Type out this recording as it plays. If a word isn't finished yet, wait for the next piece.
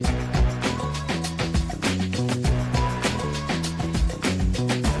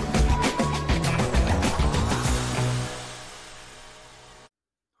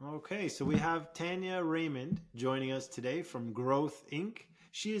so we have Tanya Raymond joining us today from Growthinc.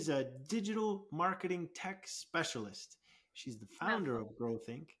 She is a digital marketing tech specialist. She's the founder of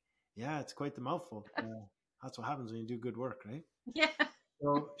Growthinc. Yeah, it's quite the mouthful. That's what happens when you do good work, right? Yeah.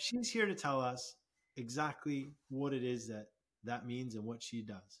 So she's here to tell us exactly what it is that means and what she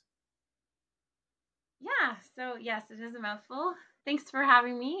does. Yeah. So yes, it is a mouthful. Thanks for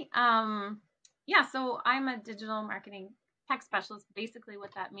having me. Yeah. So I'm a digital marketing tech specialist. Basically,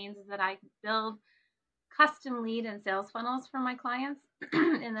 what that means is that I build custom lead and sales funnels for my clients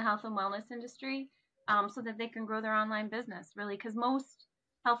in the health and wellness industry, so that they can grow their online business. Really, because most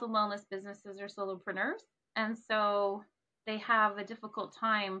health and wellness businesses are solopreneurs, and so they have a difficult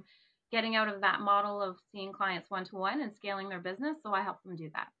time getting out of that model of seeing clients one-to-one and scaling their business. So I help them do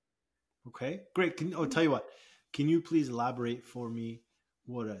that. Okay, great. I'll tell you what. Can you please elaborate for me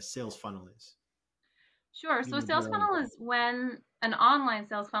what a sales funnel is? Sure. Give So a me a sales better funnel idea. is when an online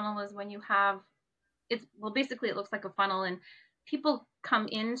sales funnel is when you have it's well basically it looks like a funnel, and people come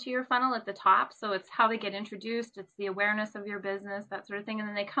into your funnel at the top, so it's how they get introduced, it's the awareness of your business, that sort of thing, and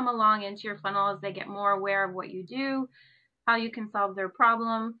then they come along into your funnel as they get more aware of what you do, how you can solve their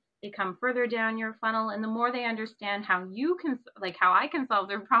problem. They come further down your funnel, and the more they understand how you can, like how I can solve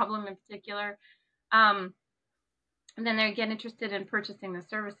their problem in particular, um, and then they get interested in purchasing the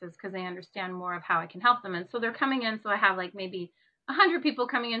services because they understand more of how I can help them. And so they're coming in. So I have like maybe 100 people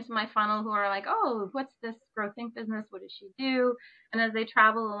coming into my funnel who are like, oh, what's this Growthinc business? What does she do? And as they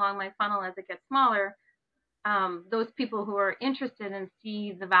travel along my funnel, as it gets smaller, those people who are interested and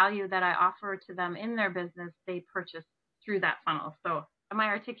see the value that I offer to them in their business, they purchase through that funnel. So am I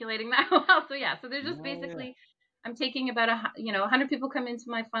articulating that well? So yeah, so they're just Yeah, yeah. basically, I'm taking about 100 people come into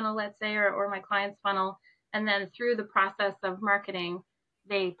my funnel, let's say, or my client's funnel, and then through the process of marketing,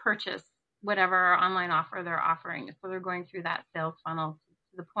 they purchase whatever online offer they're offering. So they're going through that sales funnel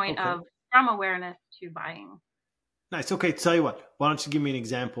to the point Okay. of from awareness to buying. Nice. Okay, tell you what. Why don't you give me an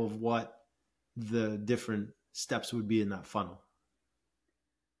example of what the different steps would be in that funnel?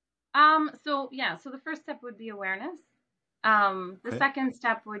 So yeah, so the first step would be awareness. The Okay. second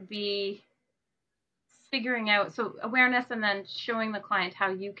step would be figuring out so awareness and then showing the client how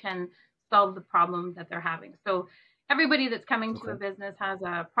you can solve the problem that they're having. So everybody that's coming to Okay. a business has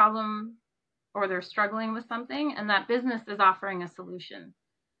a problem or they're struggling with something, and that business is offering a solution.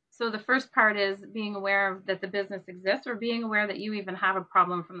 So the first part is being aware of that the business exists, or being aware that you even have a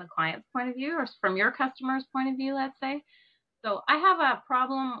problem from the client's point of view or from your customer's point of view, let's say. So I have a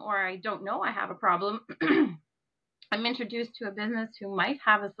problem, or I don't know I have a problem. I'm introduced to a business who might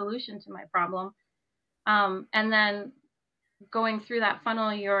have a solution to my problem. And then going through that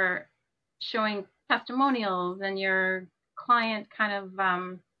funnel, you're showing testimonials and your client kind of,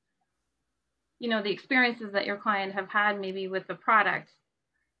 the experiences that your client have had maybe with the product.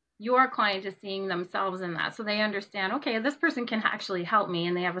 Your client is seeing themselves in that. So they understand, okay, this person can actually help me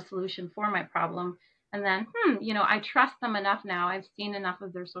and they have a solution for my problem. And then, I trust them enough now. I've seen enough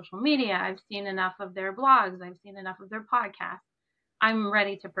of their social media. I've seen enough of their blogs. I've seen enough of their podcasts. I'm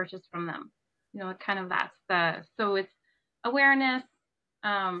ready to purchase from them. Kind of so it's awareness,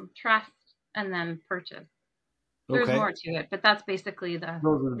 trust, and then purchase. There's Okay. more to it, but that's basically the,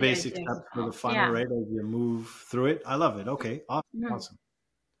 Those are the the basic idea of steps the for the funnel. funnel, Yeah. right? As you move through it. I love it. Okay. Awesome. Mhm. Awesome.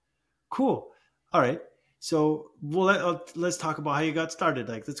 Cool. All right. So, let's talk about how you got started.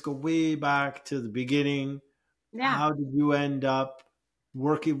 Like, let's go way back to the beginning. Yeah. How did you end up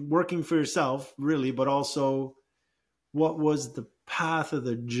working for yourself, really, but also what was the path of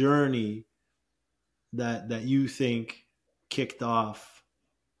the journey that you think kicked off,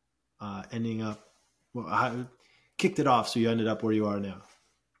 ending up, well, how, kicked it off so you ended up where you are now?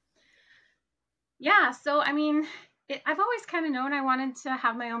 Yeah. So, I mean, I've always kind of known I wanted to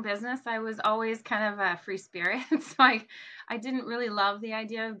have my own business. I was always kind of a free spirit. So I didn't really love the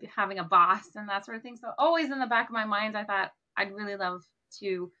idea of having a boss and that sort of thing. So always in the back of my mind, I thought I'd really love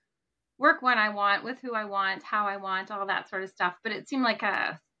to work when I want, with who I want, how I want, all that sort of stuff. But it seemed like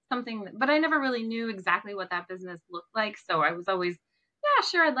but I never really knew exactly what that business looked like. So I was always, yeah,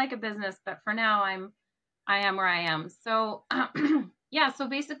 sure, I'd like a business, but for now, I am where I am. So, yeah, so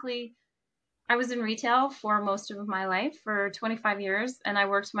basically, I was in retail for most of my life for 25 years, and I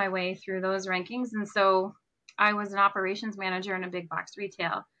worked my way through those rankings. And so I was an operations manager in a big box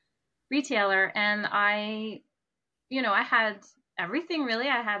retailer, and I had everything really.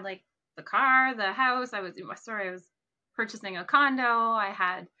 I had like the car, the house. I was purchasing a condo. I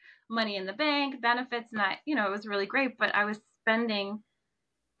had money in the bank, benefits, and it was really great. But I was spending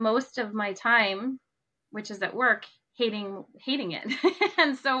most of my time, which is at work, hating it.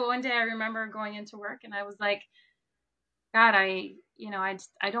 And so one day I remember going into work and I was like, God, I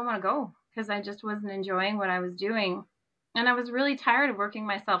don't want to go because I just wasn't enjoying what I was doing. And I was really tired of working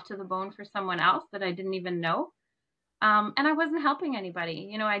myself to the bone for someone else that I didn't even know. And I wasn't helping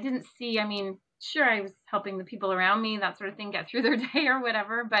anybody. I didn't see, I mean, sure, I was helping the people around me, that sort of thing, get through their day or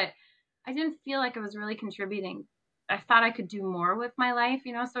whatever, but I didn't feel like I was really contributing. I thought I could do more with my life,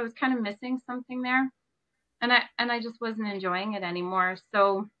 so I was kind of missing something there. And I just wasn't enjoying it anymore.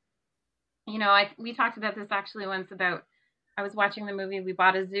 So, we talked about this actually once about I was watching the movie We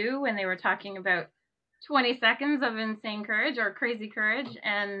Bought a Zoo and they were talking about 20 seconds of insane courage or crazy courage.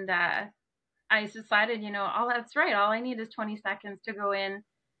 And I decided, all that's right. All I need is 20 seconds to go in,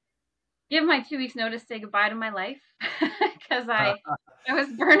 give my 2 weeks notice, say goodbye to my life because I was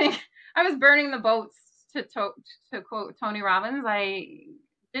burning, I was burning the boats to quote Tony Robbins. I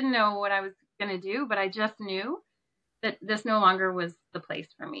didn't know what I was going to do, but I just knew that this no longer was the place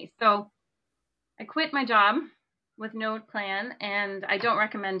for me. So I quit my job with no plan, and I don't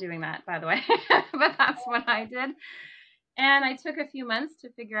recommend doing that, by the way, but that's what I did. And I took a few months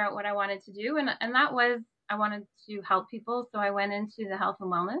to figure out what I wanted to do, and that was I wanted to help people. So I went into the health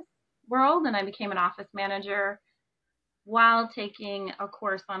and wellness world, and I became an office manager while taking a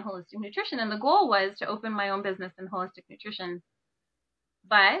course on holistic nutrition. And the goal was to open my own business in holistic nutrition.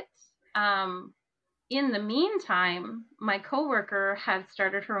 But in the meantime, my coworker had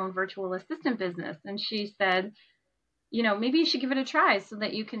started her own virtual assistant business, and she said, maybe you should give it a try so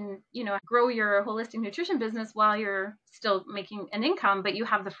that you can, grow your holistic nutrition business while you're still making an income, but you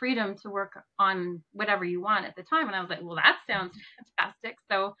have the freedom to work on whatever you want at the time. And I was like, well, that sounds fantastic.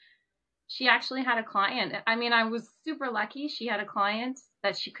 So she actually had a client. I mean, I was super lucky. She had a client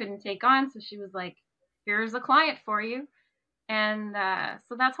that she couldn't take on. So she was like, here's a client for you. And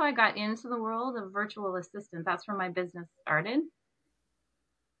so that's how I got into the world of virtual assistant. That's where my business started.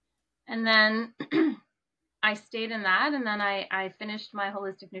 And then I stayed in that. And then I finished my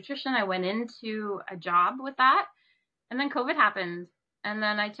holistic nutrition. I went into a job with that. And then COVID happened. And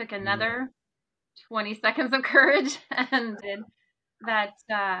then I took another 20 seconds of courage and did that.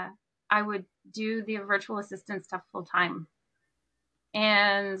 I would do the virtual assistant stuff full time.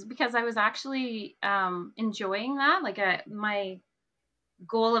 And because I was actually enjoying that, like my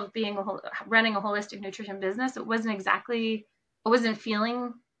goal of being running a holistic nutrition business, it wasn't exactly, I wasn't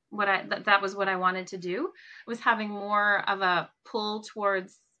feeling that was what I wanted to do. I was having more of a pull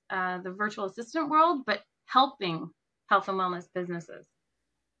towards the virtual assistant world, but helping health and wellness businesses.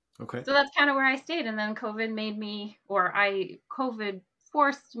 Okay. So that's kind of where I stayed. And then COVID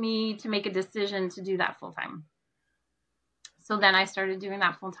forced me to make a decision to do that full time. So then I started doing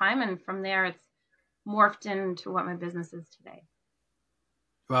that full time. And from there, it's morphed into what my business is today.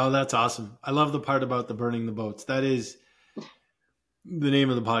 Wow, that's awesome. I love the part about the burning the boats. That is the name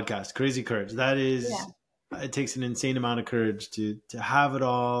of the podcast, Crazy Courage. That Yeah. is, it takes an insane amount of courage to have it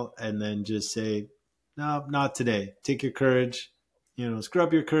all and then just say, no, not today. Take your courage, screw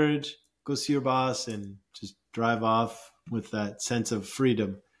up your courage, go see your boss, and just drive off with that sense of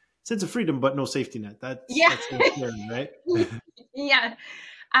freedom. Sense of freedom, but no safety net. Yeah. That's so scary, right? Yeah,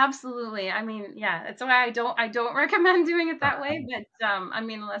 absolutely. I mean, yeah, that's why I don't recommend doing it that way. But I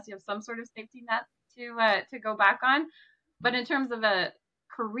mean, unless you have some sort of safety net to go back on. But in terms of a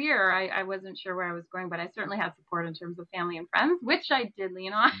career, I wasn't sure where I was going, but I certainly had support in terms of family and friends, which I did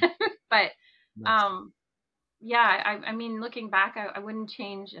lean on. But Nice. um, yeah, I mean, looking back, I wouldn't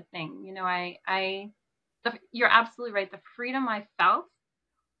change a thing. You're absolutely right. The freedom I felt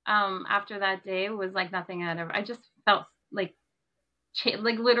after that day was like nothing I'd ever. I just felt like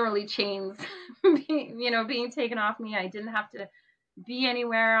like literally chains being taken off me. I didn't have to be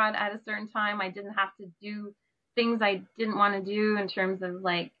anywhere at a certain time. I didn't have to do things I didn't want to do in terms of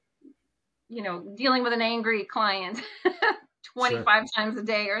like dealing with an angry client Sure. 25 times a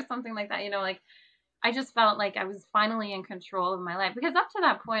day or something like that. Like I just felt like I was finally in control of my life, because up to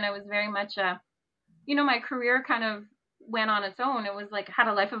that point I was very much my career kind of went on its own. It was like had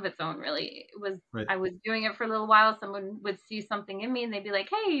a life of its own, really. It was Right. I was doing it for a little while. Someone would see something in me and they'd be like,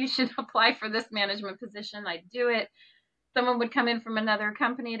 hey, you should apply for this management position. I'd do it. Someone would come in from another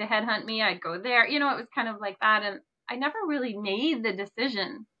company to headhunt me. I'd go there. It was kind of like that. And I never really made the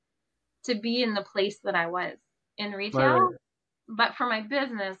decision to be in the place that I was in Right, right. retail. But for my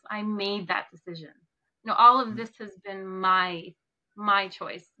business, I made that decision. All of this has been my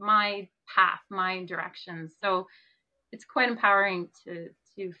choice, my path, my direction. So it's quite empowering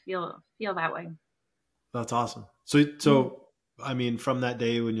to feel that way. That's awesome. So, Mm. I mean, from that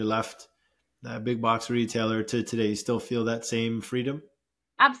day when you left that big box retailer to today, you still feel that same freedom?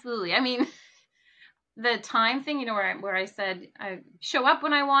 Absolutely. I mean, the time thing, where I said I show up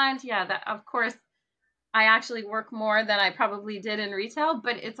when I want. Yeah, that of course I actually work more than I probably did in retail,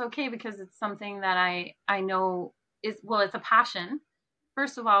 but it's okay because it's something that I know is, well, it's a passion.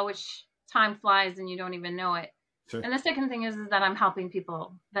 First of all, which time flies and you don't even know it. Sure. And the second thing is that I'm helping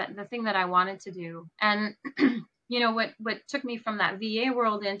people. That the thing that I wanted to do. And what took me from that VA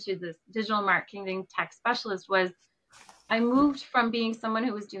world into this digital marketing tech specialist was I moved from being someone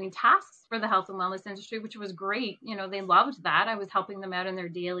who was doing tasks for the health and wellness industry, which was great. They loved that. I was helping them out in their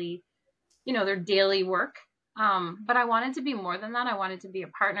daily work. But I wanted to be more than that. I wanted to be a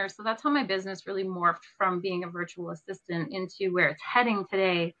partner. So that's how my business really morphed from being a virtual assistant into where it's heading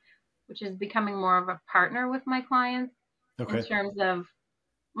today, which is becoming more of a partner with my clients in Okay. terms of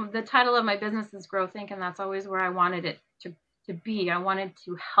the title of my business is Growthinc, and that's always where I wanted it to be. I wanted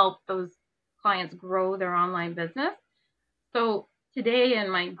to help those clients grow their online business. So today in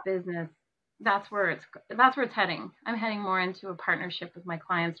my business, that's where it's heading. I'm heading more into a partnership with my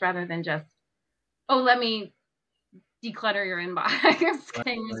clients rather than just, oh, let me declutter your inbox Right,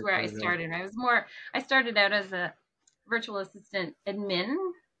 thing is right, where I right, right. started. I started out as a virtual assistant admin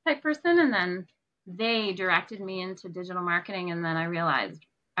type person, and then they directed me into digital marketing, and then I realized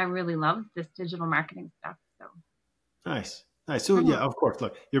I really loved this digital marketing stuff. So, Nice. Nice. So yeah, mhm. of course,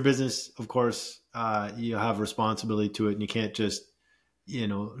 look, your business, of course, you have responsibility to it, and you can't just,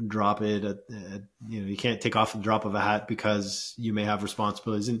 drop it you can't take off the drop of a hat because you may have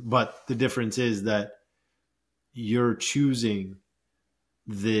responsibilities. But the difference is that you're choosing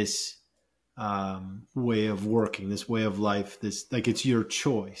this way of working, this way of life, this, like, it's your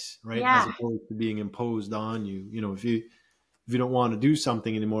choice, right? As Yeah, opposed to being imposed on you. If you don't want to do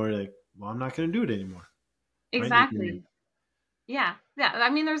something anymore, like, well, I'm not going to do it anymore, right? You can, exactly. Yeah, yeah. I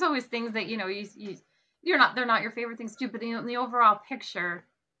mean, there's always things that they're not your favorite things to do, but in the overall picture,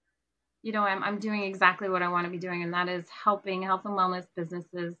 I'm doing exactly what I want to be doing, and that is helping health and wellness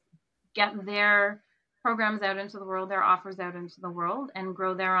businesses get their programs out into the world, their offers out into the world, and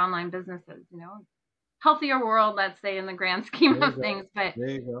grow their online businesses. Healthier world, let's say, in the grand scheme there you of go. things. But There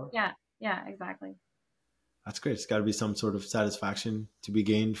you go. yeah, yeah, exactly. That's great. It's got to be some sort of satisfaction to be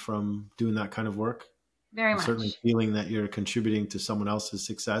gained from doing that kind of work, Very and certainly much. feeling that you're contributing to someone else's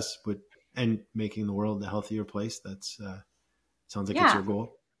success, and making the world a healthier place. That's sounds like it's Yeah, your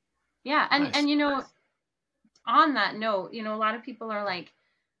goal. yeah. And Nice. on that note, a lot of people are like,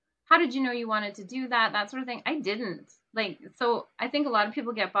 "How did you know you wanted to do that?" That sort of thing. I didn't. Like, so I think a lot of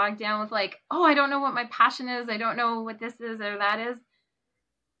people get bogged down with like, "Oh, I don't know what my passion is. I don't know what this is or that is."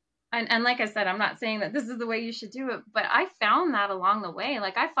 And like I said, I'm not saying that this is the way you should do it, but I found that along the way.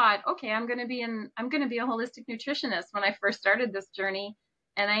 Like I thought, okay, I'm going to be a holistic nutritionist when I first started this journey,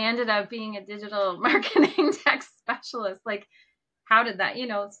 and I ended up being a digital marketing tech specialist. Like how did that,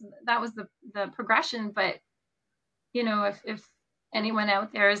 so that was the progression, but if anyone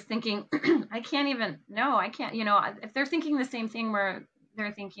out there is thinking I can't even, no, I can't, if they're thinking the same thing where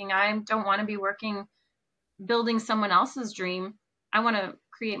they're thinking I don't want to be working building someone else's dream, I want to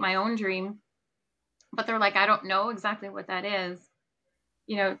create my own dream, but they're like, I don't know exactly what that is.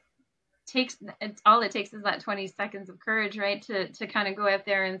 You know, takes it's all it takes is that 20 seconds of courage, right? To kind of go out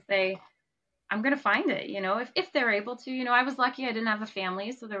there and say, I'm gonna find it, if they're able to. I was lucky I didn't have a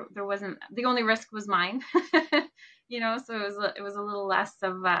family, so there wasn't, the only risk was mine. So it was a little less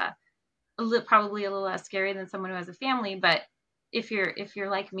of probably a little less scary than someone who has a family. But if you're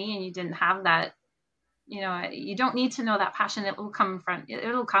like me and you didn't have that, you don't need to know that passion. It will come in front.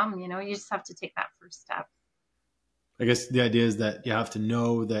 It'll come. You just have to take that first step. I guess the idea is that you have to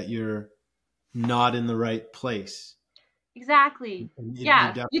know that you're not in the right place. Exactly. And you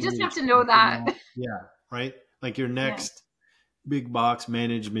Yeah. You just definitely have to know have to that. know, yeah, right? Like your Yeah. next big box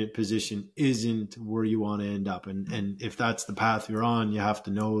management position isn't where you want to end up. And if that's the path you're on, you have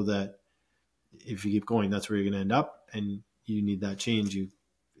to know that if you keep going, that's where you're going to end up. And you need that change.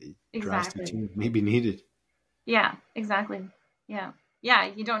 Drastic Exactly. change may be needed. Yeah. Exactly. Yeah. Yeah.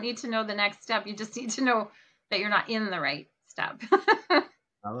 You don't need to know the next step. You just need to know that you're not in the right step.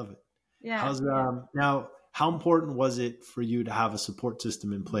 I love it. Yeah. How's Yeah. now? How important was it for you to have a support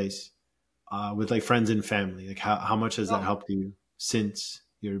system in place with like friends and family? Like how much has that Oh, helped you since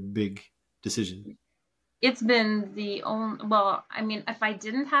your big decision? it's been the only, well, I mean, if I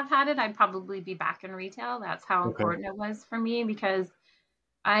didn't have had it, I'd probably be back in retail. That's how Okay. important it was for me because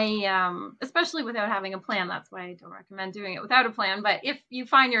especially without having a plan, that's why I don't recommend doing it without a plan. But if you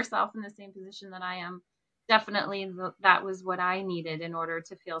find yourself in the same position that I am, definitely that was what I needed in order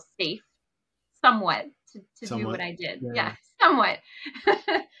to feel safe, somewhat, to do what Somewhat. I did. Yeah. Yeah, somewhat.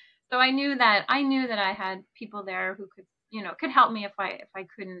 So I knew that I had people there who could help me if I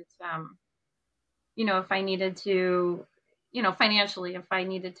couldn't, if I needed to, financially, if I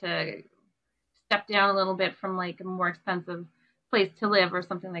needed to step down a little bit from like a more expensive place to live or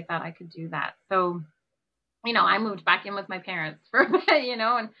something like that, I could do that. So, I moved back in with my parents for a bit,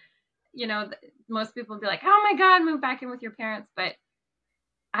 and most people would be like, "Oh my God, move back in with your parents," but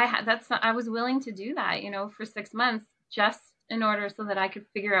I was willing to do that, for 6 months just in order so that I could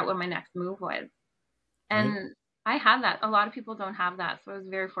figure out what my next move was. Right. And I had that. A lot of people don't have that, so I was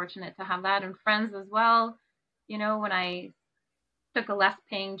very fortunate to have that, and friends as well. When I took a less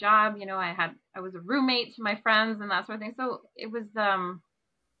paying job, I was a roommate to my friends and that sort of thing. So it was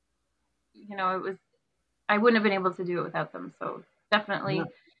I wouldn't have been able to do it without them. So Yeah. definitely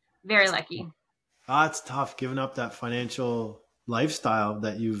very lucky. It's tough giving up that financial lifestyle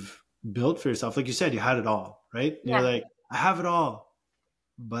that you've built for yourself. Like you said, you had it all, right? And you're Yeah. like, I have it all,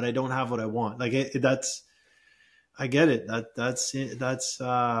 but I don't have what I want. Like that's, I get it. That's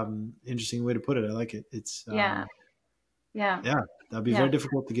interesting way to put it. I like it. It's Yeah. Yeah. yeah, that'd be Yeah. very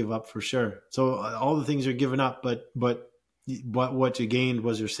difficult to give up for sure. So all the things you're giving up, but what you gained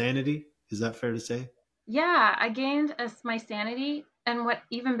was your sanity. Is that fair to say? Yeah, I gained my sanity, and what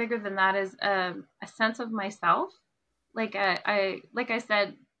even bigger than that is a sense of myself. Like I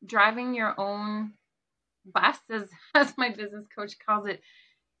said, driving your own bus, as as my business coach calls it,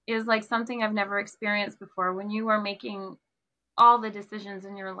 is like something I've never experienced before. When you are making all the decisions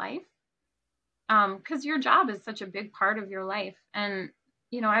in your life, because your job is such a big part of your life, and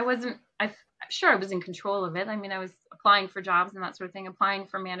I wasn't. Sure, I was in control of it. I mean, I was applying for jobs and that sort of thing, applying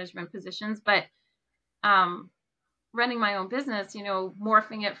for management positions, but um, running my own business,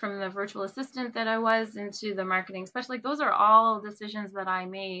 morphing it from the virtual assistant that I was into the marketing specialist, like those are all decisions that I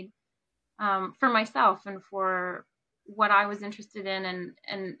made for myself and for what I was interested in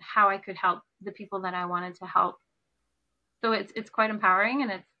and how I could help the people that I wanted to help. So it's quite empowering,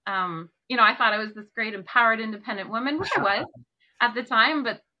 and it's I thought I was this great empowered independent woman, which I was at the time,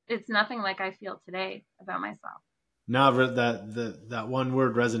 but it's nothing like I feel today about myself. Now that one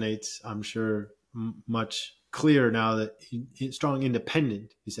word resonates, I'm sure much clearer now that strong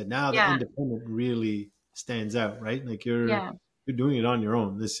independent. You said now the Yeah, independent really stands out, right? Like yeah, you're doing it on your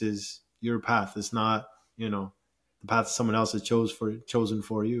own. This is your path. It's not the path someone else has chosen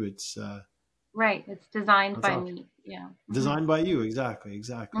for you. It's right. It's designed that's by awesome. me. Yeah. Hmm. Designed by you. Exactly,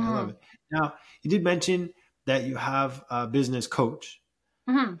 exactly. I love Hmm. it. Now you did mention that you have a business coach.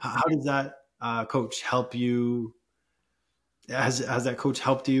 Hmm. How does that coach help you? Has that coach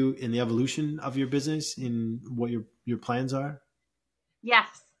helped you in the evolution of your business, in what your plans are? Yes,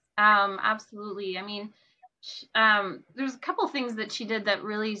 absolutely. I mean, there's a couple things that she did that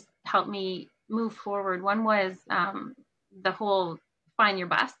really helped me move forward. One was the whole find your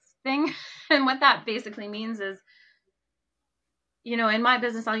best thing. And what that basically means is, in my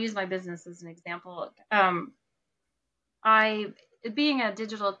business, I'll use my business as an example. I, being a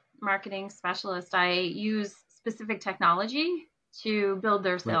digital marketing specialist, I use specific technology to build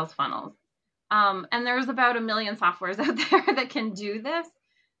their Right. sales funnels. And there's about a million softwares out there that can do this.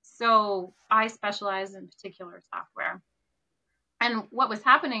 So I specialize in particular software. And what was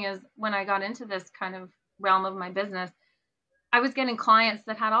happening is when I got into this kind of realm of my business, I was getting clients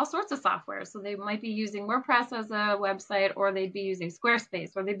that had all sorts of software. So they might be using WordPress as a website, or they'd be using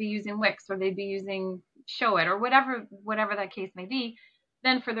Squarespace, or they'd be using Wix, or they'd be using Showit, or whatever that case may be.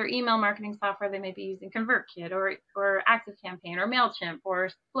 Then for their email marketing software, they may be using ConvertKit or ActiveCampaign or MailChimp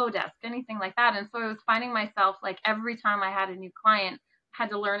or Flowdesk, anything like that. And so I was finding myself like every time I had a new client, I had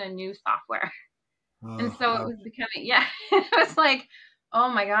to learn a new software. And Oh, so it was ouch. becoming, yeah, it was like, oh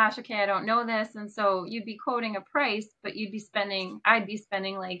my gosh, okay, I don't know this. And so you'd be quoting a price, but I'd be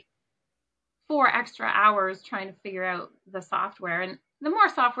spending like 4 extra hours trying to figure out the software. And the more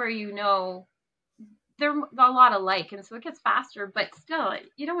software they're a lot alike. And so it gets faster, but still,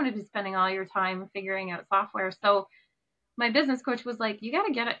 you don't want to be spending all your time figuring out software. So my business coach was like, you got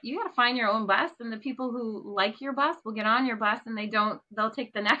to find your own bus, and the people who like your bus will get on your bus, and they'll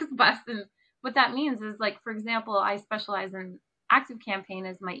take the next bus. And what that means is, like, for example, I specialize in Active Campaign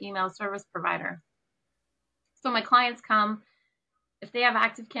as my email service provider. So my clients come, if they have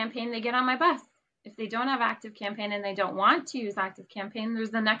Active Campaign, they get on my bus. If they don't have Active Campaign and they don't want to use Active Campaign, there's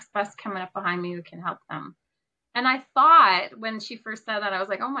the next bus coming up behind me who can help them. And I thought when she first said that, I was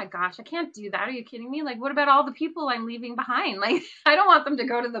like, oh my gosh, I can't do that. Are you kidding me? Like, what about all the people I'm leaving behind? Like, I don't want them to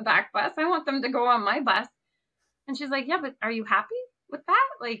go to the back bus. I want them to go on my bus. And she's like, yeah, but are you happy with that?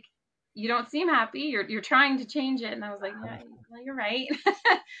 Like, you don't seem happy. You're trying to change it. And I was like, yeah, well, you're right.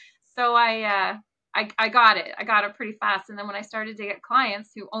 So I got it. I got it pretty fast. And then when I started to get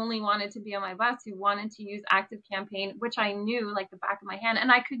clients who only wanted to be on my bus, who wanted to use Active Campaign, which I knew like the back of my hand,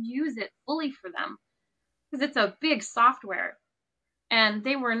 and I could use it fully for them because it's a big software. and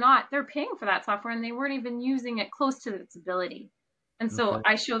they're paying for that software and they weren't even using it close to its ability. And so Okay.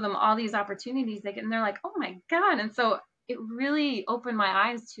 I show them all these opportunities they get, and they're like, oh my God. And so it really opened my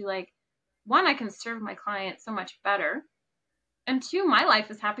eyes to like, one, I can serve my client so much better. And two, my life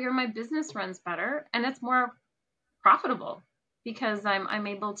is happier, my business runs better, and it's more profitable because I'm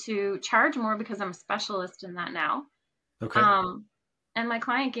able to charge more because I'm a specialist in that now. Okay. Um, and my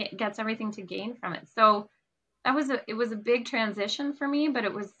client gets everything to gain from it. So it was a big transition for me, but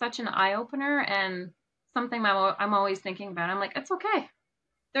it was such an eye opener and something I'm always thinking about. I'm like, it's okay.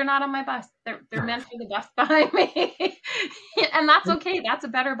 They're not on my bus. They're meant for the bus behind me, and that's okay. That's a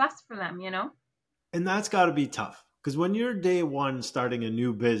better bus for them, you know. And that's got to be tough because when you're day one starting a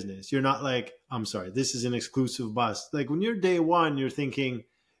new business, you're not like, I'm sorry, this is an exclusive bus. Like when you're day one, you're thinking,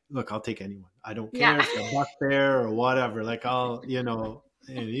 look, I'll take anyone. I don't Yeah. care if they're bus fare or whatever. Like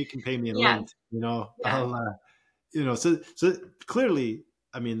you can pay me in Yes. lint. Yeah. So clearly,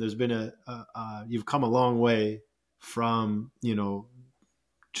 I mean, there's been you've come a long way from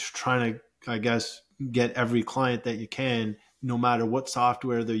just trying to, I guess, get every client that you can, no matter what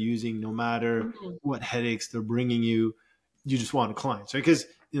software they're using, no matter Mhm. what headaches they're bringing you. You just want clients, right? Because at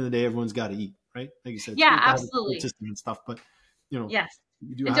the end of the day, everyone's got to eat, right? Like you said, it's Yeah. great to have a support Absolutely. system and stuff, but you know, Yes.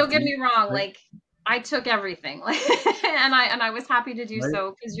 you do And have don't to get eat, me wrong, right? like I took everything. Like and I was happy to do Right?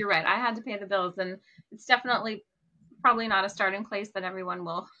 so because you're right. I had to pay the bills and it's definitely probably not a starting place that everyone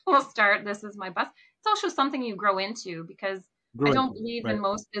will will start. This is my bus. It's also something you grow into because I Grow don't into it, believe in right?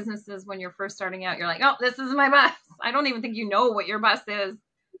 most businesses when you're first starting out, you're like, oh, this is my bus. I don't even think you know what your bus is.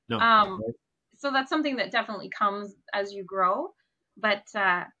 No, Um, right? so that's something that definitely comes as you grow. But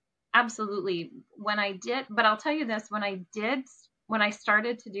absolutely, but I'll tell you this: when I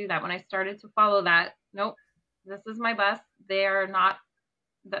started to do that, when I started to follow that, nope, this is my bus. They are not.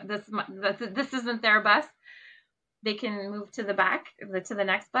 This isn't their bus. They can move to the back, to the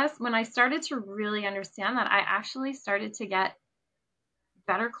next bus. When I started to really understand that, I actually started to get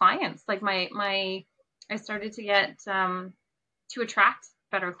better clients. Like I started to get to attract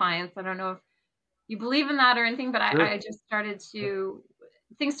better clients. I don't know if you believe in that or anything, but Sure. I just started to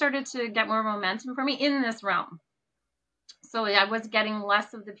things started to get more momentum for me in this realm. So I was getting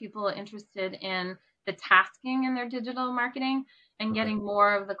less of the people interested in the tasking in their digital marketing and Okay. getting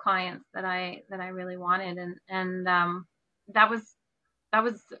more of the clients that I really wanted. And that was that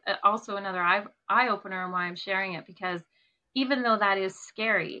was also another eye opener on why I'm sharing it because even though that is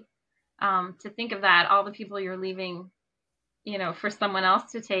scary, to think of that, all the people you're leaving, for someone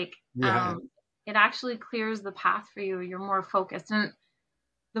else to take, Yeah. it actually clears the path for you. You're more focused. And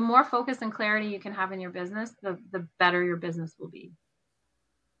the more focus and clarity you can have in your business, the better your business will be.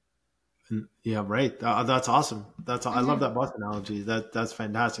 Yeah, right. That's awesome. I love Hmm. that bus analogy. That's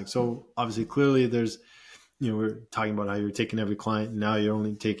fantastic. So obviously, clearly, there's we're talking about how you're taking every client. And now you're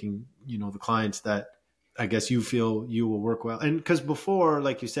only taking the clients that I guess you feel you will work well. And because before,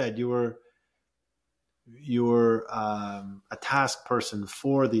 like you said, you were a task person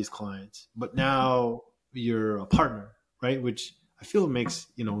for these clients, but now you're a partner, right? Which I feel makes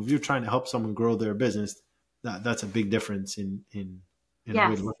if you're trying to help someone grow their business, that's a big difference in a way to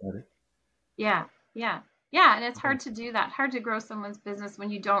Yes. look at it. Yeah. Yeah. Yeah. And it's Yeah. hard to do that. Hard to grow someone's business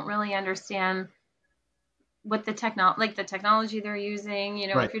when you don't really understand what the technology they're using.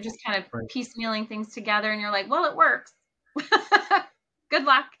 Right. If you're just kind of Right. piecemealing things together and you're like, well, it works. Good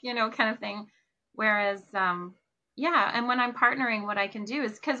luck, kind of thing. Whereas, yeah, and when I'm partnering, what I can do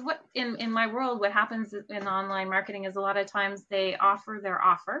is because what in my world, what happens in online marketing is a lot of times they offer their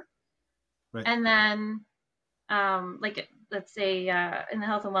offer, Right. and then like let's say in the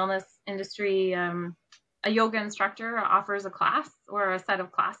health and wellness industry, a yoga instructor offers a class or a set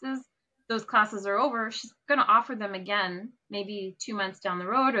of classes. Those classes are over. She's going to offer them again, maybe 2 months down the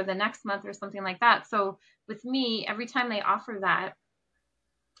road or the next month or something like that. So with me, every time they offer that,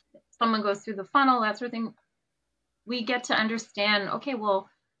 someone goes through the funnel, that sort of thing. We get to understand, okay, well,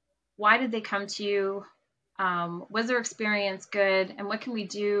 why did they come to you? Was their experience good? And what can we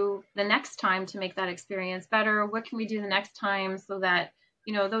do the next time to make that experience better? What can we do the next time so that,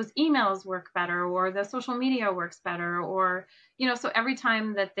 those emails work better or the social media works better? Or, so every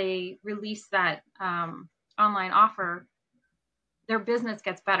time that they release that online offer, their business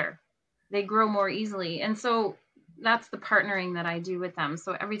gets better. They grow more easily. And so that's the partnering that I do with them.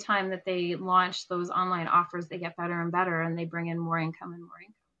 So every time that they launch those online offers, they get better and better and they bring in more income and more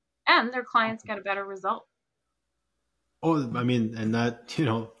income. And their clients get a better result. Oh, I mean, and that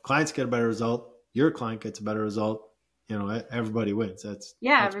clients get a better result. Your client gets a better result. Everybody wins. That's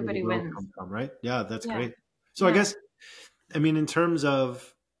Yeah, that's where the everybody growth wins. comes from, right? Yeah, that's Yeah. great. So I Yeah. guess, I mean, in terms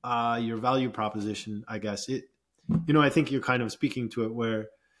of your value proposition, I guess I think you're kind of speaking to it where,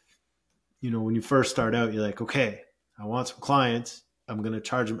 when you first start out, you're like, okay, I want some clients. I'm going to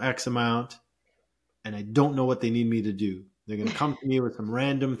charge them X amount, and I don't know what they need me to do. They're going to come to me with some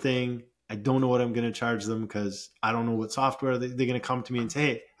random thing. I don't know what I'm going to charge them because I don't know what software they're going to come to me and say,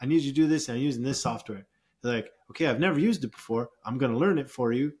 hey, I need you to do this, and I'm using this software. They're like, okay, I've never used it before. I'm going to learn it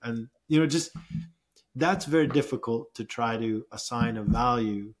for you. And, just that's very difficult to try to assign a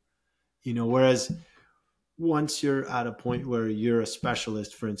value, whereas once you're at a point where you're a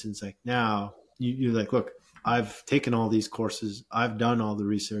specialist, for instance, like now, you're like, look, I've taken all these courses, I've done all the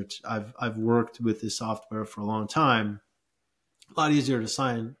research, I've worked with this software for a long time. A lot easier to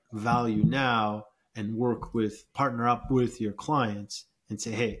assign value now and partner up with your clients and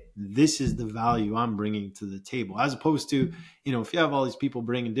say, hey, this is the value I'm bringing to the table, as opposed to, if you have all these people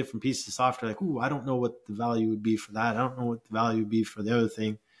bringing different pieces of software, like, ooh, I don't know what the value would be for that, I don't know what the value would be for the other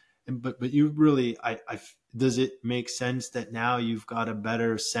thing. But you really, does it make sense that now you've got a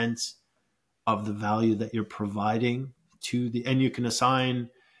better sense of the value that you're providing and you can assign,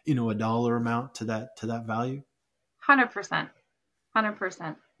 a dollar amount to that value? 100%.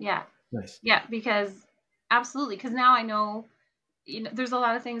 100%. Yeah. Nice. Yeah. Because absolutely. Because now I know, there's a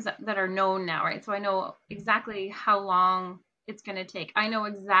lot of things that are known now, right? So I know exactly how long it's going to take. I know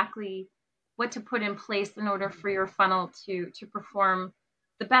exactly what to put in place in order for your funnel to perform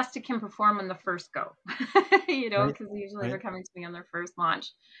the best it can perform on the first go, Right. because usually they're Right. coming to me on their first launch.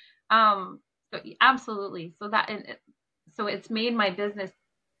 Um, so absolutely. So it's made my business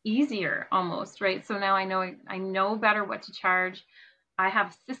easier almost, right? So now I know better what to charge. I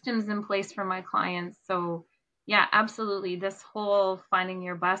have systems in place for my clients. So yeah, absolutely. This whole finding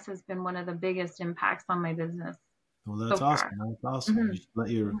your bus has been one of the biggest impacts on my business Well, so that's awesome. far. That's awesome. Hmm. You should let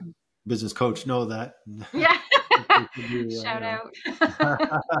your business coach know that. Yeah. They should do, Shout out.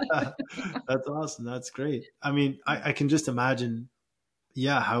 That's awesome. That's great. I mean, I can just imagine,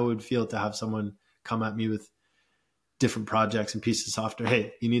 yeah, how it would feel to have someone come at me with different projects and pieces of software.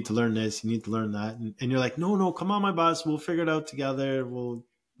 Hey, you need to learn this, you need to learn that. And you're like, no, come on, my boss. We'll figure it out together. We'll,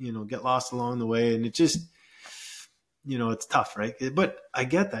 get lost along the way. And it just, it's tough, right? But I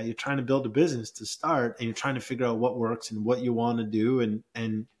get that. You're trying to build a business to start and you're trying to figure out what works and what you want to do. And,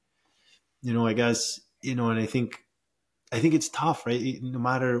 I guess, and I think it's tough, right? No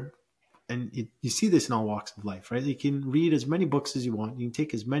matter, and you see this in all walks of life, right? You can read as many books as you want, you can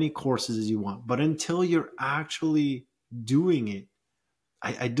take as many courses as you want, but until you're actually doing it,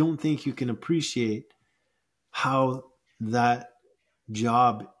 I don't think you can appreciate how that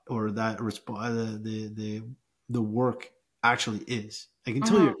job or that the work actually is. Like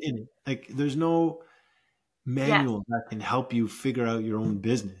until Hmm. you're in it, like there's no Yes. manual that can help you figure out your own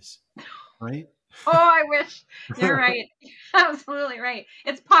business, right? Oh, I wish. You're right. Absolutely right.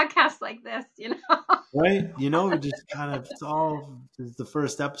 It's podcasts like this. Right? Just kind of it's all it's the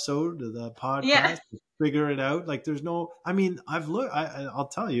first episode of the Yeah. podcast. Figure it out. Like there's no. I mean, I've looked. I'll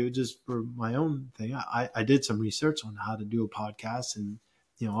tell you just for my own thing. I did some research on how to do a podcast and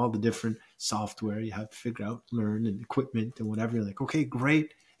all the different software you have to figure out, learn, and equipment and whatever. You're like, okay,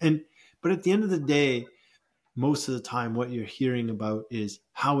 great. But at the end of the day, most of the time, what you're hearing about is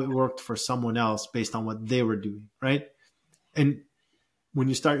how it worked for someone else based on what they were doing, right? And when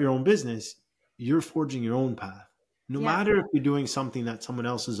you start your own business, you're forging your own path. No Yeah. matter if you're doing something that someone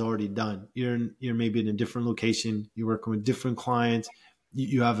else has already done, you're maybe in a different location, you're working with different clients,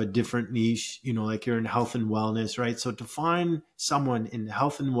 you have a different niche, like you're in health and wellness, right? So to find someone in the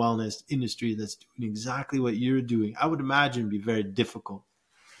health and wellness industry that's doing exactly what you're doing, I would imagine be very difficult,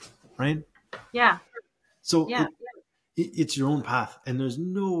 right? Yeah. So Yeah. it's your own path, and there's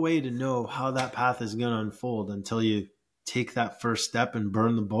no way to know how that path is going to unfold until you take that first step and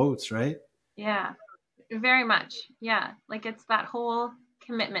burn the boats, right? Yeah. Very much. Yeah. Like it's that whole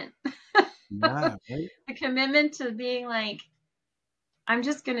commitment. Yeah, right. The commitment to being like, I'm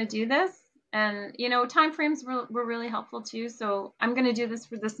just going to do this. And, time frames were really helpful too. So I'm going to do this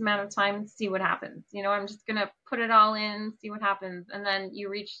for this amount of time and see what happens. I'm just going to put it all in, see what happens. And then you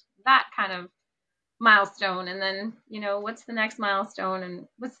reach that kind of milestone. And then, what's the next milestone and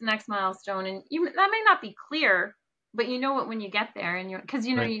what's the next milestone? And that may not be clear, but you know it when you get there. And because,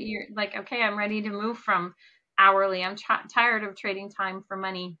 Right. you're like, okay, I'm ready to move from hourly. I'm tired of trading time for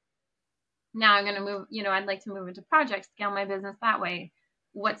money. Now I'm going to move, I'd like to move into projects, scale my business that way.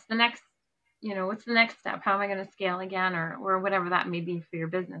 What's the next, what's the next step? How am I going to scale again or whatever that may be for your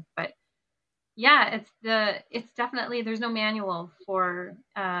business? But yeah, it's definitely, there's no manual for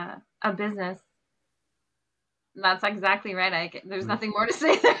a business. That's exactly right. There's Right? nothing more to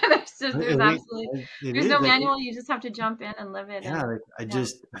say there. There's absolutely, It there's is no like, manual. You just have to jump in and live it. yeah, And like yeah,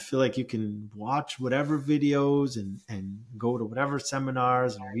 I feel like you can watch whatever videos and go to whatever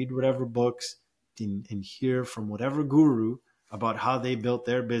seminars and read whatever books and hear from whatever guru about how they built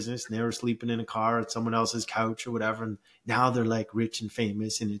their business and they were sleeping in a car at someone else's couch or whatever, and now they're like rich and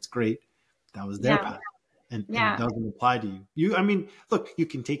famous and it's great. That was their yeah, path. And it yeah, doesn't apply to you. I mean, look, you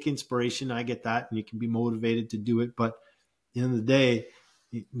can take inspiration. I get that, and you can be motivated to do it. But at the end of the day,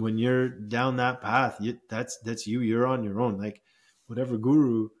 when you're down that path, that's you. You're on your own. Like whatever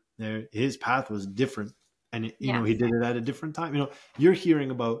guru there, his path was different, and he yes, did it at a different time. You're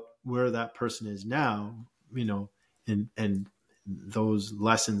hearing about where that person is now. And those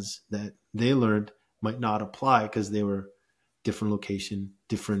lessons that they learned might not apply because they were different location,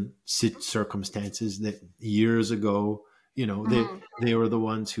 different circumstances that years ago, hmm, they were the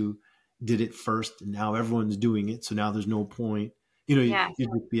ones who did it first and now everyone's doing it. So now there's no point, yes, you'd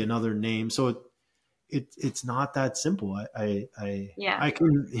just be another name. So it's not that simple. yes, I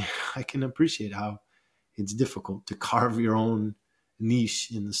can, I can appreciate how it's difficult to carve your own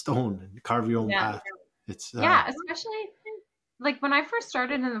niche in the stone and carve your own yeah, path. It's, yeah. Especially like when I first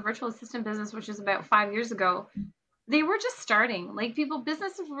started in the virtual assistant business, which is about 5 years ago. They were just starting. Like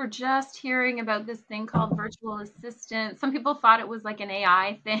businesses were just hearing about this thing called virtual assistant. Some people thought it was like an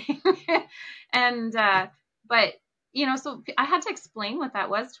AI thing. and but so I had to explain what that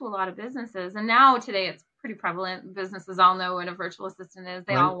was to a lot of businesses. And now today it's pretty prevalent. Businesses all know what a virtual assistant is.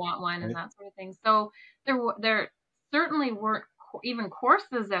 They right. all want one and Right. that sort of thing. So there certainly weren't even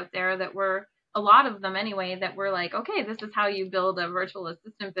courses out there that were a lot of them anyway that were like, okay, this is how you build a virtual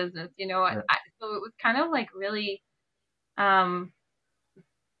assistant business. Right. So it was kind of like really um,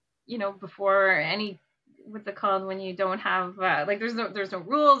 before any what's it called when you don't have like there's no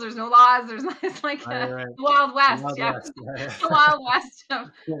rules, there's no laws, there's not, it's like Right. Right. the Wild The West, Wild yeah, West. the Wild West of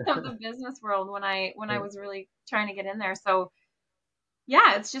Yeah. the business world when I was really trying to get in there. So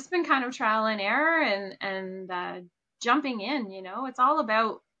yeah, it's just been kind of trial and error and jumping in. It's all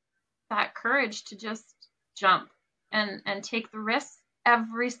about that courage to just jump and take the risk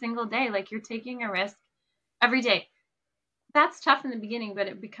every single day, like you're taking a risk every day. That's tough in the beginning, but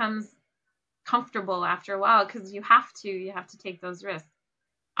it becomes comfortable after a while because you have to take those risks.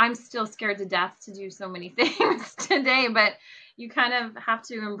 I'm still scared to death to do so many things today, but you kind of have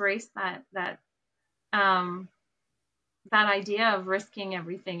to embrace um that idea of risking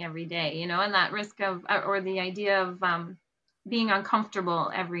everything every day, and that risk of or the idea of being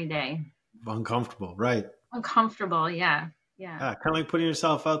uncomfortable every day. Uncomfortable, right? Uncomfortable, yeah. Yeah. Yeah, kind of like putting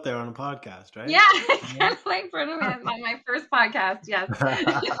yourself out there on a podcast, right? Yeah, it's kind of like for me on my first podcast, yes.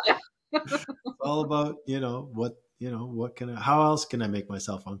 It's all about what can how else can I make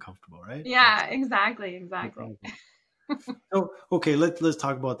myself uncomfortable, right? Yeah, exactly, That's exactly. awesome. So okay, let's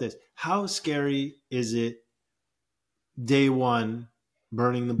talk about this. How scary is it day one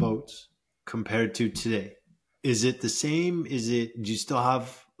burning the boats compared to today? Is it the same? Do you still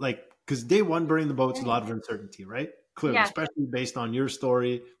have like, because day one burning the boats, a lot of uncertainty, right? Clearly, Yes, especially based on your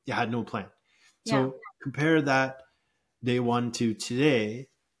story, you had no plan. yeah. So compare that day one to today.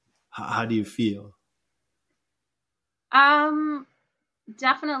 How do you feel? Um,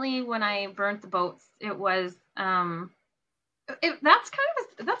 Definitely when I burnt the boats, it was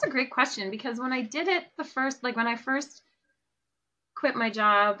that's a great question because when I did it the first like when I first quit my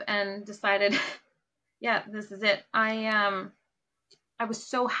job and decided, yeah, this is it. I was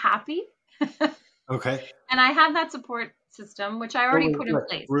so happy. Okay. And I had that support system which I So already put in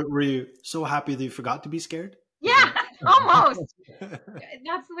place. were you so happy that you forgot to be scared? Is Yeah, that almost.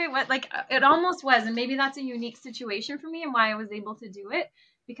 That's the way it was. Like it almost was, and maybe that's a unique situation for me and why I was able to do it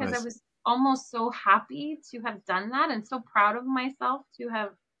because I nice? was almost so happy to have done that and so proud of myself to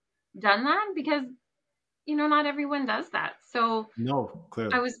have done that because not everyone does that. So No, I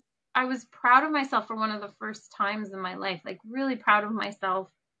clearly. was I was proud of myself for one of the first times in my life, like really proud of myself,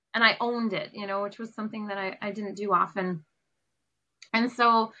 and I owned it, which was something that I didn't do often. And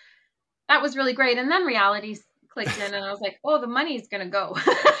so that was really great. And then reality clicked in, and I was like, oh, the money's gonna go.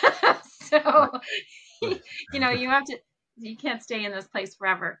 Right, So right. you can't stay in this place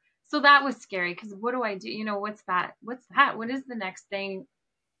forever. So that was scary because what do I do? What's that? What's that? What is the next thing?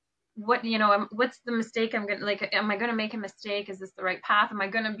 What's the mistake I'm gonna like? Am I gonna make a mistake? Is this the right path? Am I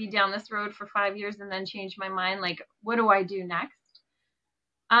gonna be down this road for 5 years and then change my mind? Like, what do I do next?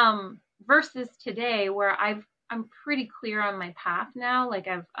 Versus today where I'm pretty clear on my path now. Like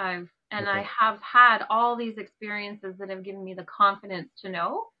I Okay. have had all these experiences that have given me the confidence to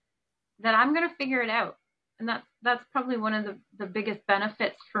know that I'm gonna figure it out. And that's probably one of the biggest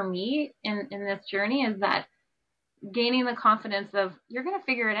benefits for me in this journey is that gaining the confidence of you're going to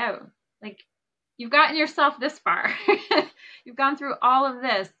figure it out. Like you've gotten yourself this far. You've gone through all of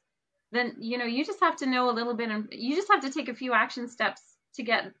this. Then, you just have to know a little bit and you just have to take a few action steps to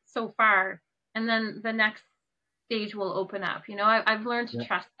get so far. And then the next stage will open up. I've learned to Yeah.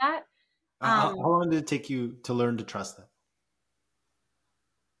 trust that. How long did it take you to learn to trust that?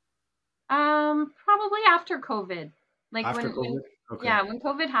 Probably after COVID. Like After COVID? Okay. yeah, when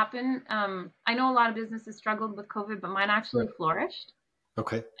COVID happened, I know a lot of businesses struggled with COVID, but mine Yeah. actually flourished.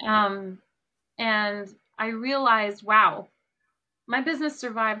 Okay. Um, and I realized, wow, my business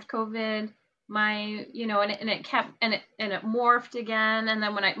survived COVID. And it kept and it morphed again. And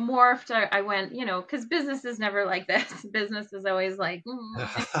then when I morphed, I went, because business is never like this. Business is always like,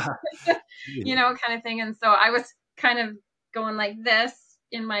 Yeah. kind of thing. And so I was kind of going like this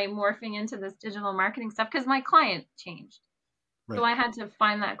in my morphing into this digital marketing stuff because my client changed. So Right. I had to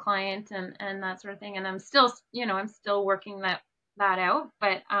find that client and that sort of thing. And I'm still working that out.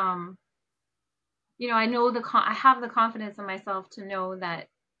 But I know I have the confidence in myself to know that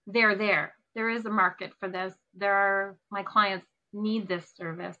they're there. There is a market for this. My clients need this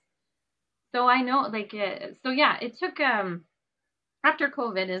service. So I know like so yeah, it took after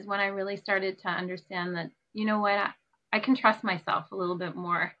COVID is when I really started to understand that, what, I can trust myself a little bit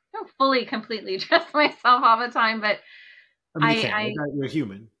more. I don't fully, completely trust myself all the time, but I mean, you I, can't. I, You're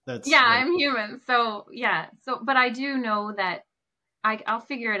human. That's yeah, like, I'm human. So yeah, but I do know that I'll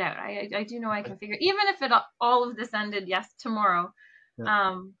figure it out. I do know I can figure, even if all of this ended, yes, tomorrow, yeah.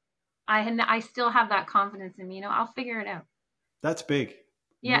 um, I still have that confidence in me, I'll figure it out. That's big.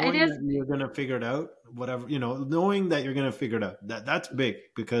 Yeah, it Knowing is. that you're gonna figure it out, whatever, knowing that you're gonna figure it out. That's big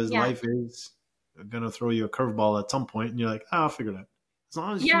because Yeah. life is gonna throw you a curveball at some point, and you're like, I'll figure it out. As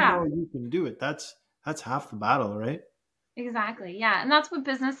long as you Yeah, know you can do it, that's half the battle, right? exactly. Yeah. And that's what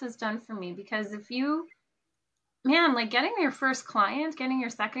business has done for me because if you man, like getting your first client, getting your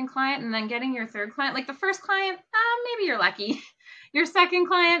second client, and then getting your third client. Like the first client, maybe you're lucky. Your second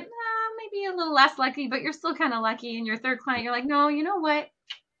client, maybe a little less lucky, but you're still kind of lucky. And your third client, you're like, no, you know what? I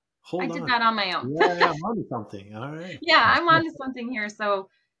Hold did on. that on my own. Yeah, I'm onto something. All right. Yeah, I'm onto something here. So,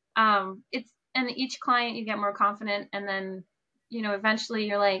 and each client you get more confident, and then, eventually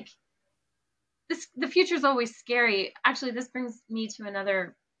you're like, the future is always scary. Actually, this brings me to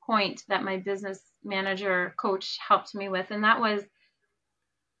another point that my business manager coach helped me with, and that was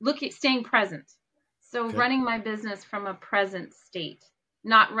staying present. So Okay. running my business from a present state,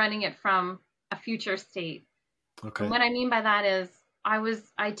 not running it from a future state. And Okay. what I mean by that is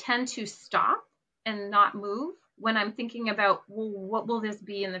I tend to stop and not move when I'm thinking about, well, what will this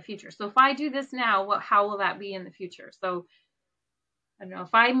be in the future? So if I do this now, how will that be in the future? So I don't know,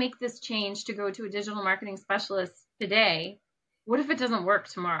 if I make this change to go to a digital marketing specialist today, what if it doesn't work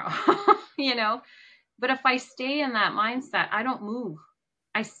tomorrow? you know, but if I stay in that mindset, I don't move.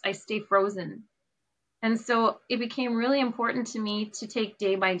 I stay frozen. And so it became really important to me to take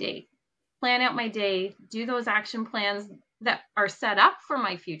day by day, plan out my day, do those action plans that are set up for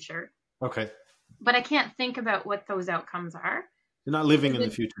my future, Okay. but I can't think about what those outcomes are. You're not living 'Cause in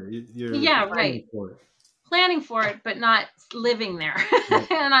the future. You're yeah, planning right. for it. Planning for it, but not living there.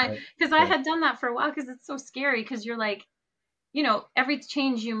 Right. and Right. because I Right. had done that for a while because it's so scary because you're like, every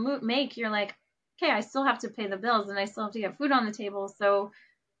change you make, you're like, okay, I still have to pay the bills and I still have to get food on the table. So,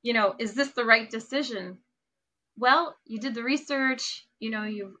 is this the right decision? Well, you did the research,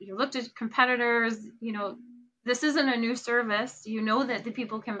 you looked at competitors, this isn't a new service. You know that the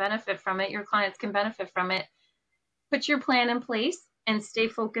people can benefit from it, your clients can benefit from it. Put your plan in place and stay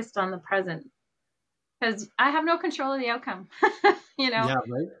focused on the present because I have no control of the outcome. you know Yeah.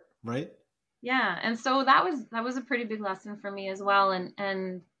 Right. Right. yeah, and so that was a pretty big lesson for me as well.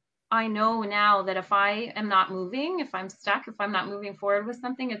 And I know now that if I am not moving, if I'm stuck, if I'm not moving forward with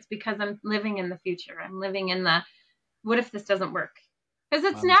something, it's because I'm living in the future. I'm living in the what if this doesn't work? Because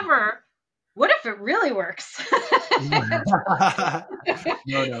it's Wow. never what if it really works? it's,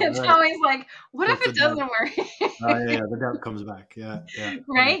 No, no, it's right. always like what if That's a it doubt. doesn't Oh, work? yeah, yeah. The doubt comes back. Yeah, yeah.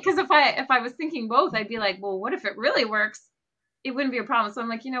 right? Because if I was thinking both, I'd be like, well, what if it really works? It wouldn't be a problem. So I'm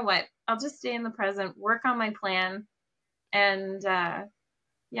like, you know what? I'll just stay in the present, work on my plan, and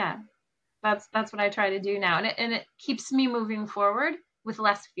yeah, that's what I try to do now, and it keeps me moving forward with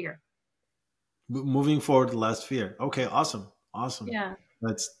less fear. Moving forward, less fear. Okay, awesome, awesome. Yeah,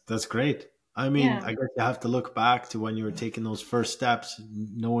 That's great. I mean, yeah, I guess you have to look back to when you were taking those first steps,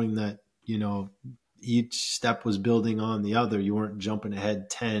 knowing that each step was building on the other. You weren't jumping ahead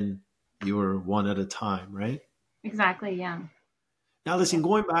 10; you were one at a time, right? exactly. Yeah, Now, yeah. listen,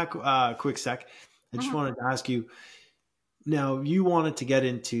 going back a quick sec, I just Mhm. wanted to ask you. Now, you wanted to get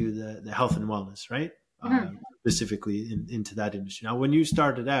into the health and wellness, right? Mhm. specifically into that industry. Now, when you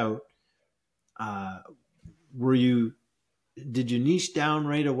started out, uh, were you did you niche down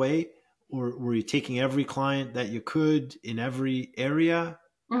right away, or were you taking every client that you could in every area?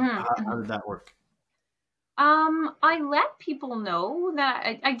 How Hmm. did that work? I let people know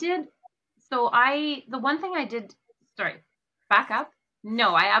that I did. So the one thing I did, sorry, back up.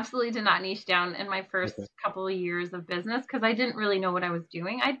 No, I absolutely did not niche down in my first Okay. couple of years of business because I didn't really know what I was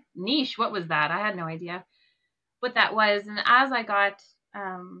doing. What was that? I had no idea what that was. And as I got,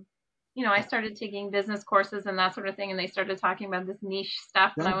 um, I started taking business courses and that sort of thing, and they started talking about this niche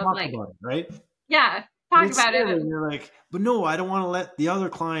stuff, and Gotta I was talk like, about it, right? yeah, But talk it's about it. scary. And you're like, but no, I don't want to let the other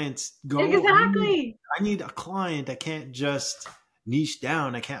clients go. Exactly. I need a client. I can't just niche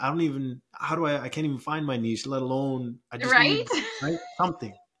down. I don't even, I can't even find my niche, let alone, I just Right? need, right?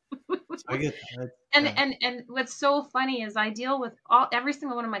 Something. So I get that. And Yeah. and and what's so funny is I deal with every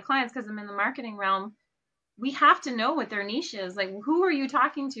single one of my clients because I'm in the marketing realm. We have to know what their niche is. Like, who are you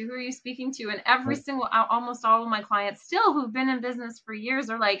talking to? Who are you speaking to? And every Right. single, almost all of my clients still who've been in business for years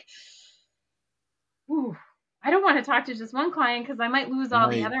are like, ooh, I don't want to talk to just one client because I might lose all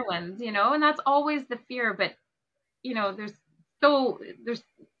the Right. other ones, and that's always the fear. But, so there's,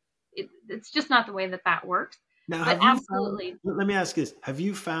 it's just not the way that works. Now, But have you found, absolutely. let me ask you this, have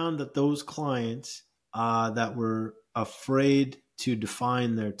you found that those clients that were afraid to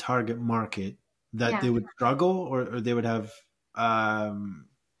define their target market, that they Yeah. would struggle, or they would have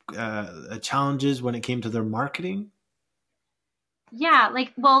challenges when it came to their marketing? Yeah,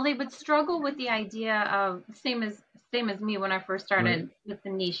 like, well, they would struggle with the idea of same as me when I first Right. started with the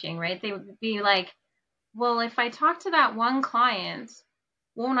niching, right? They would be like, well, if I talk to that one client,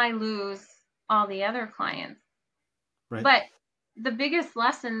 won't I lose all the other clients? Right. But the biggest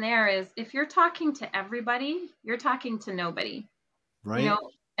lesson there is if you're talking to everybody, you're talking to nobody, you Right.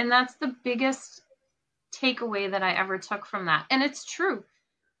 know, and that's the biggest takeaway that I ever took from that. And it's true.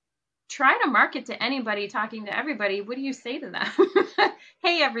 Try to market to anybody talking to everybody. What do you say to them?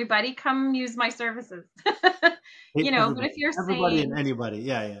 Hey, everybody, come use my services. Hey, But if you're everybody and saying, anybody.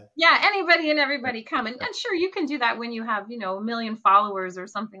 Yeah. Yeah. yeah, anybody and Yeah. everybody come. And, Yeah. and sure, you can do that when you have, a million followers or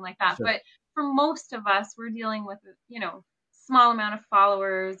something like that. Sure. But for most of us, we're dealing with, small amount of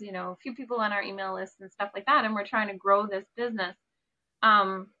followers, a few people on our email list and stuff like that. And we're trying to grow this business.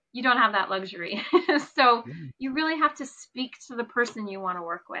 You don't have that luxury. So Yeah. you really have to speak to the person you want to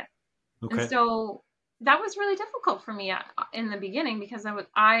work with. And Okay. so that was really difficult for me in the beginning because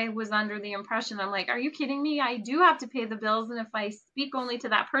I was under the impression, I'm like, are you kidding me? I do have to pay the bills, and if I speak only to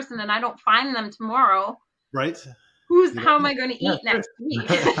that person and I don't find them tomorrow, Right. You how am don't. I going to Yeah. eat next week?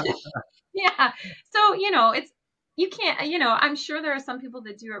 Yeah. So, it's you can't, I'm sure there are some people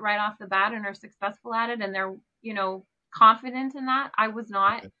that do it right off the bat and are successful at it and they're, confident in that. I was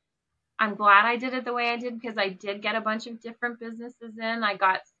not. Sure. I'm glad I did it the way I did because I did get a bunch of different businesses in. I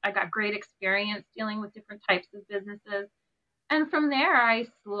got great experience dealing with different types of businesses. And from there I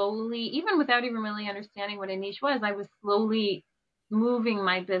slowly, even without even really understanding what a niche was, I was slowly moving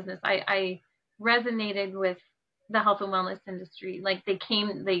my business. I resonated with the health and wellness industry. Like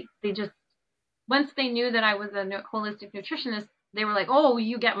they just once they knew that I was a holistic nutritionist, they were like, "Oh,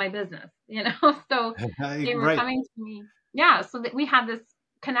 you get my business." So they were Right. coming to me. Yeah, so that we had this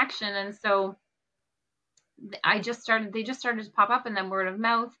connection, and so they just started to pop up, and then word of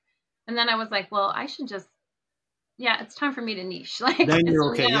mouth, and then I was like, well, I should just, yeah, it's time for me to niche. Like, Then you're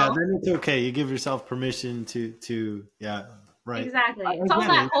so okay. Yeah, then it's okay. You give yourself permission to yeah, right. exactly, I it's all get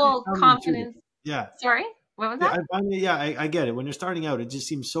it. that It's just whole counterintuitive. confidence. Yeah. Sorry, what was Yeah, that? I get it. When you're starting out, it just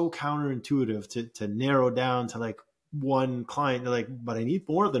seems so counterintuitive to narrow down to like one client. You're like, but I need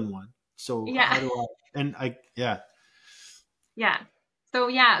more than one. So Yeah. how do I? And I, yeah, Yeah. So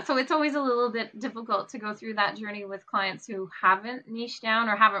it's always a little bit difficult to go through that journey with clients who haven't niched down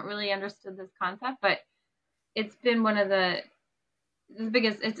or haven't really understood this concept, but it's been one of the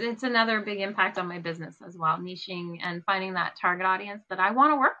biggest, it's another big impact on my business as well, niching and finding that target audience that I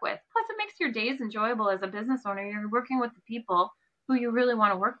want to work with. Plus it makes your days enjoyable as a business owner. You're working with the people who you really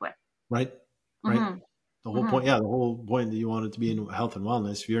want to work with. right, right. Mhm. The whole point, Mhm. yeah, the whole point that you wanted to be in health and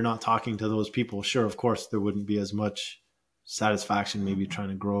wellness. If you're not talking to those people, sure, of course, there wouldn't be as much satisfaction maybe trying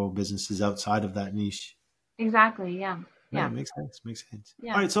to grow businesses outside of that niche. Exactly. Yeah. Right, Yeah. makes sense. Makes sense. All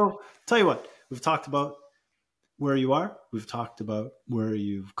Yeah. right, so tell you what, we've talked about where you are. We've talked about where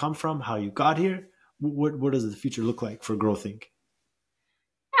you've come from, how you got here. What does the future look like for Growthinc?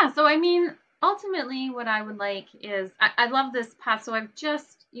 Yeah. So I mean, ultimately what I would like is I love this path. So I'm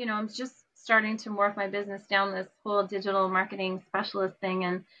just starting to morph my business down this whole digital marketing specialist thing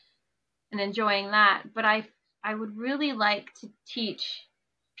and enjoying that. But I would really like to teach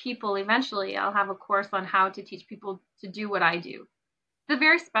people, eventually I'll have a course on how to teach people to do what I do. It's a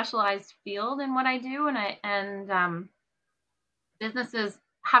very specialized field in what I do, and businesses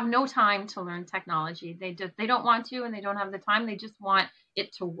have no time to learn technology. They don't want to, and they don't have the time. They just want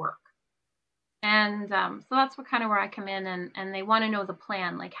it to work. And so that's what kind of where I come in, and they want to know the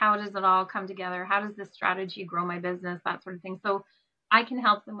plan, like how does it all come together? How does this strategy grow my business? That sort of thing. So I can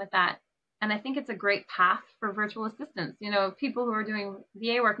help them with that. And I think it's a great path for virtual assistants. People who are doing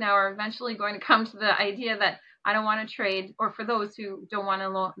VA work now are eventually going to come to the idea that I don't want to trade, or for those who don't want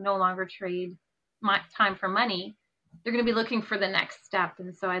to no longer trade my time for money, they're going to be looking for the next step.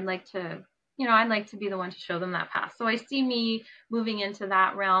 And so I'd like to be the one to show them that path. So I see me moving into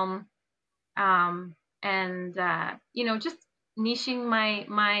that realm, and just niching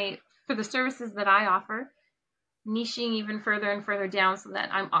my for the services that I offer, niching even further and further down, so that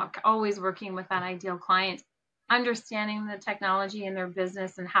I'm always working with that ideal client, understanding the technology in their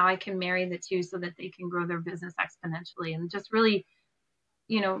business and how I can marry the two so that they can grow their business exponentially, and just really,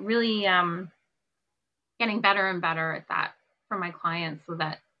 really getting better and better at that for my clients, so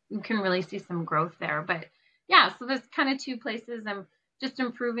that you can really see some growth there. But yeah, so there's kind of two places. I'm just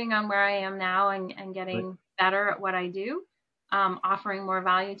improving on where I am now, and Right. getting better at what I do, offering more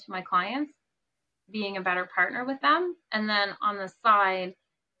value to my clients, being a better partner with them. And then on the side,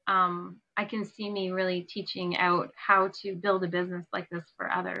 I can see me really teaching out how to build a business like this for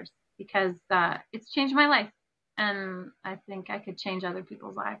others, because it's changed my life. And I think I could change other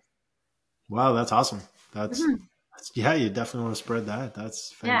people's lives. Wow, that's awesome. Mhm. Yeah, you definitely want to spread that.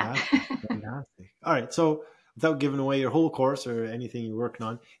 That's Yeah. fantastic. Fantastic. All right. So, without giving away your whole course or anything you're working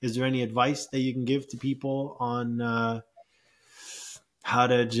on, is there any advice that you can give to people on how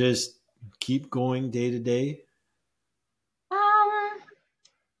to just keep going day to day? um,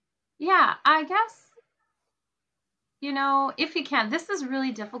 yeah, I guess, if you can. This is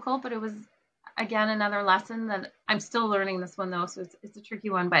really difficult, but it was, again, another lesson that I'm still learning this one, though, so it's a tricky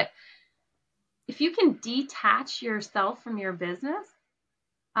one. But if you can detach yourself from your business,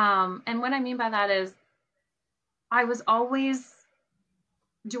 and what I mean by that is, I was always,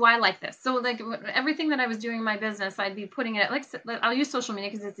 do I like this? So, like, everything that I was doing in my business, I'd be putting it, like, I'll use social media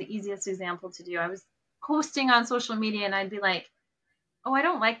because it's the easiest example to do. I was posting on social media, and I'd be like, oh, I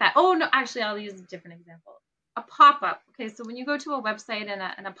don't like that. Oh, no, actually, I'll use a different example. A pop-up. Okay, so when you go to a website,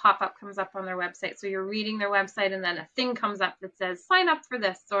 and a pop-up comes up on their website, so you're reading their website, and then a thing comes up that says, sign up for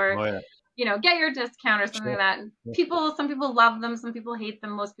this, or, Oh yeah, get your discount, or something sure. like that. And Yeah. some people love them, some people hate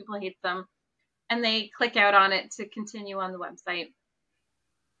them, most people hate them, and they click out on it to continue on the website.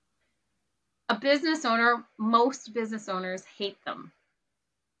 Most business owners hate them.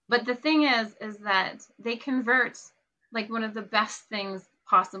 But the thing is that they convert like one of the best things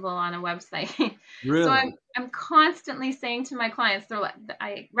possible on a website. So Really? I'm constantly saying to my clients, they're like,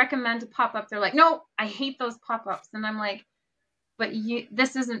 I recommend a pop up. They're like, no, I hate those pop ups, and I'm like, but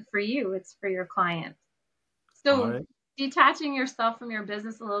this isn't for you. It's for your client. All So right. detaching yourself from your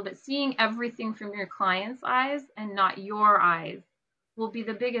business a little bit, seeing everything from your client's eyes and not your eyes, will be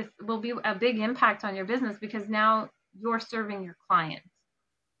a big impact on your business, because now you're serving your client.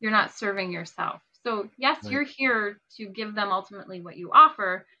 You're not serving yourself. So, yes, Right. you're here to give them ultimately what you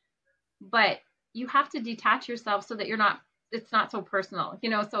offer, but you have to detach yourself so that it's not so personal.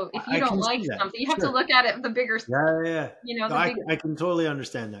 So if you I don't can like see that. something, you have to Sure. look at it the bigger, Yeah, yeah, yeah. No, the big. I can totally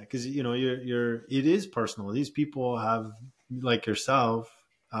understand that because it is personal. These people have, like yourself,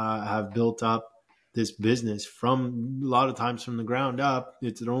 have built up this business from a lot of times from the ground up.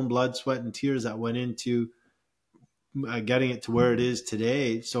 It's their own blood, sweat, and tears that went into getting it to where it is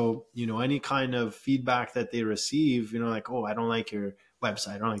today. So any kind of feedback that they receive, like, oh, I don't like your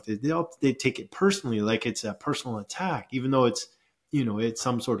website, I don't like this, they take it personally, like it's a personal attack, even though it's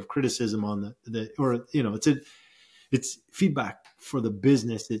some sort of criticism on the or it's feedback for the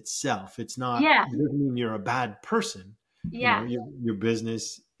business itself. It's not, Yeah, it doesn't mean you're a bad person. yeah, Your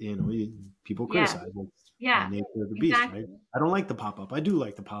business, people yeah, criticize. It's the yeah, nature of the beast, right? exactly. I don't like the pop up. I do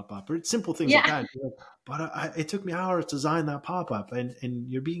like the pop up, or it's simple things like Yeah, that. You're like, but it took me hours to design that pop up, and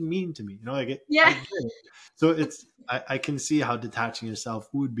you're being mean to me. I yeah. get it. So I can see how detaching yourself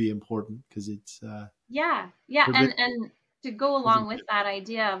would be important because it's Yeah, yeah, your and to go business. along with that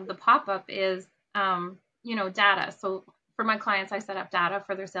idea of the pop-up is, data. So for my clients, I set up data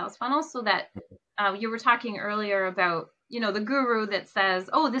for their sales funnels, so that, you were talking earlier about, the guru that says,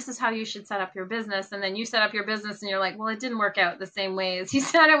 oh, this is how you should set up your business, and then you set up your business, and you're like, well, it didn't work out the same way as he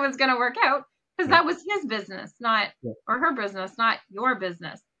said it was going to work out, because Yeah, that was his business, not yeah, or her business, not your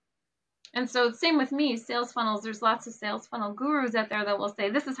business. And so same with me, sales funnels, there's lots of sales funnel gurus out there that will say,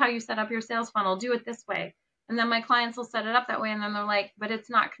 this is how you set up your sales funnel, do it this way. And then my clients will set it up that way. And then they're like, but it's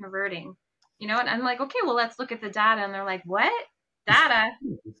not converting, and I'm like, okay, well, let's look at the data. And they're like, what data?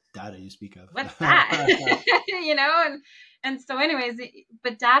 Data you speak of. What's that? And so anyways,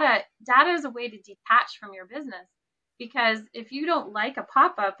 but data is a way to detach from your business, because if you don't like a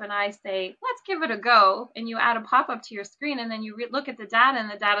pop-up and I say, let's give it a go, and you add a pop-up to your screen, and then you look at the data, and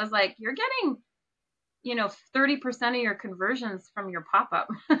the data's like, you're getting 30% of your conversions from your pop-up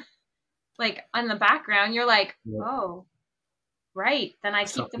like on the background, you're like, Yep. oh, right, then I keep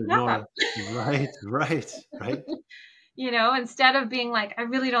Stuff the to pop-up. ignore. Right. Instead of being like, I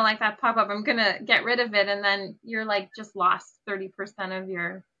really don't like that pop-up, I'm gonna get rid of it, and then you're like just lost 30% of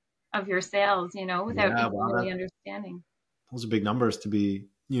your sales, without Yeah, even wow, really understanding. those are big numbers to be,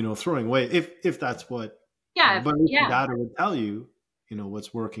 throwing away if that's what, Yeah, but if the yeah, data would tell you,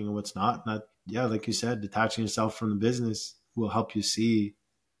 what's working and what's not. And that, yeah, like you said, detaching yourself from the business will help you see,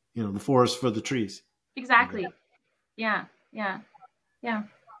 the forest for the trees. I guess. exactly. Yeah, yeah, yeah.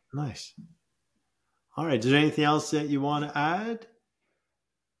 Nice. All right. Is there anything else that you want to add?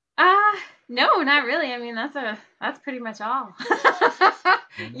 Uh no, not really. I mean, that's pretty much all.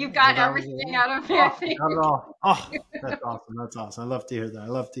 You Well, got that was everything out of me, I oh, think. not at all. Oh, that's awesome. That's awesome. I love to hear that. I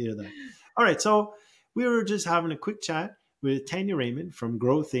love to hear that. All right. So we were just having a quick chat with Tanya Raymond from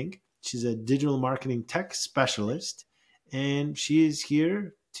Growthinc. She's a digital marketing tech specialist, and she is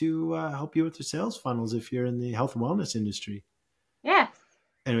here to help you with your sales funnels if you're in the health and wellness industry. Yes,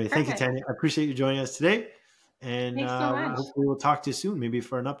 Anyway, thank you, perfect. Tanya. I appreciate you joining us today, and Thanks so much. hopefully we'll talk to you soon, maybe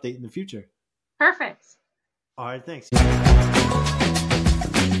for an update in the future. Perfect. All right. Thanks.